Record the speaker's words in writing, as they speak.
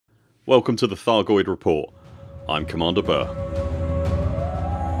welcome to the Thargoid Report. I'm Commander Buur.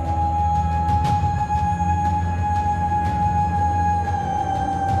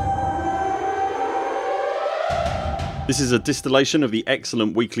 This is a distillation of the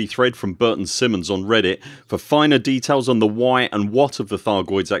excellent weekly thread from Burton Simmons on Reddit. For finer details on the why and what of the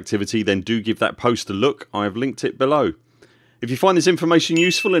Thargoids activity, then do give that post a look. I have linked it below. If you find this information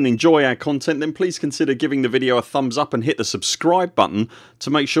useful and enjoy our content, then please consider giving the video a thumbs up and hit the subscribe button to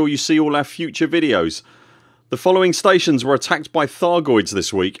make sure you see all our future videos. The following stations were attacked by Thargoids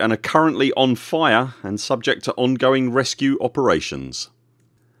this week and are currently on fire and subject to ongoing rescue operations.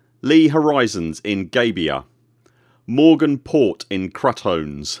 Lee Horizons in Gabia, Morgan Port in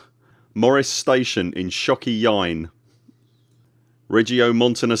Khruttones, Morris Station in Shoki Yine,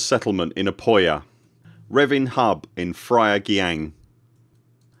 Regiomontanus Settlement in Apoya, Revin Hub in Phrygiang.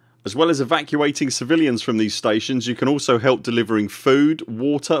 As well as evacuating civilians from these stations, you can also help delivering food,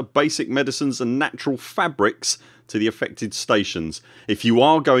 water, basic medicines and natural fabrics to the affected stations. If you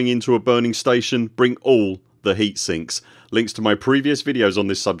are going into a burning station, bring all the heat sinks. Links to my previous videos on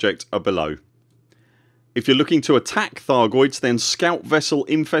this subject are below. If you're looking to attack Thargoids, then scout vessel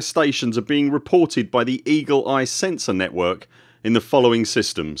infestations are being reported by the Eagle Eye Sensor Network in the following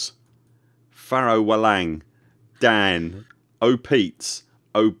systems: Farowalan, Dan, Opetes,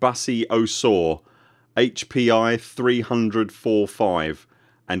 Obassi Osaw, HPI 300-45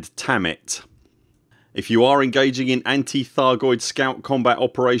 and Tamit. If you are engaging in anti-Thargoid scout combat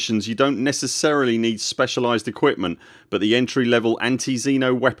operations, you don't necessarily need specialised equipment, but the entry level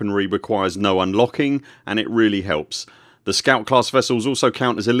anti-Xeno weaponry requires no unlocking and it really helps. The scout class vessels also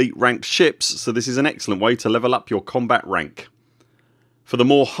count as elite ranked ships, so this is an excellent way to level up your combat rank. For the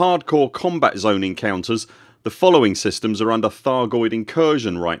more hardcore combat zone encounters, the following systems are under Thargoid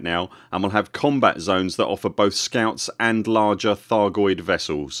incursion right now and will have combat zones that offer both scouts and larger Thargoid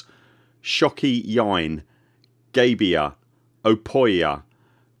vessels: Shoki Yine, Gabia, Apoya,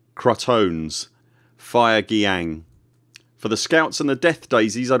 Khruttones, Phrygiang. For the scouts and the death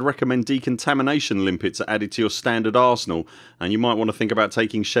daisies, I'd recommend decontamination limpets are added to your standard arsenal, and you might want to think about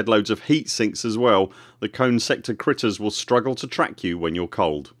taking shed loads of heat sinks as well. The cone sector critters will struggle to track you when you're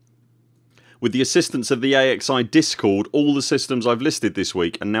cold. With the assistance of the AXI Discord, all the systems I've listed this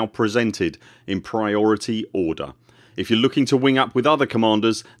week are now presented in priority order. If you're looking to wing up with other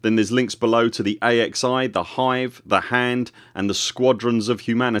commanders, then there's links below to the AXI, the Hive, the Hand and the Squadrons of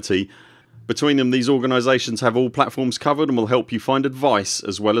Humanity. Between them, these organisations have all platforms covered and will help you find advice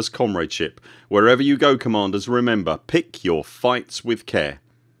as well as comradeship. Wherever you go, commanders, remember, pick your fights with care.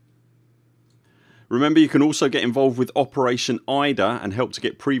 Remember, you can also get involved with Operation IDA and help to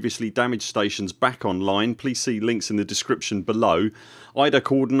get previously damaged stations back online. Please see links in the description below. IDA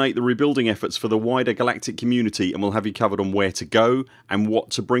coordinate the rebuilding efforts for the wider galactic community and will have you covered on where to go and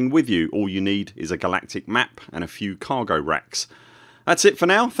what to bring with you. All you need is a galactic map and a few cargo racks. That's it for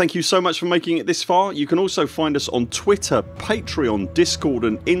now. Thank you so much for making it this far. You can also find us on Twitter, Patreon, Discord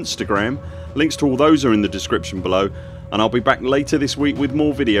and Instagram. Links to all those are in the description below, and I'll be back later this week with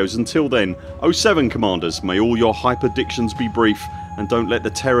more videos. Until then, 07 commanders, may all your hyperdictions be brief and don't let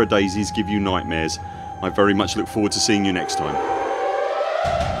the terror daisies give you nightmares. I very much look forward to seeing you next time.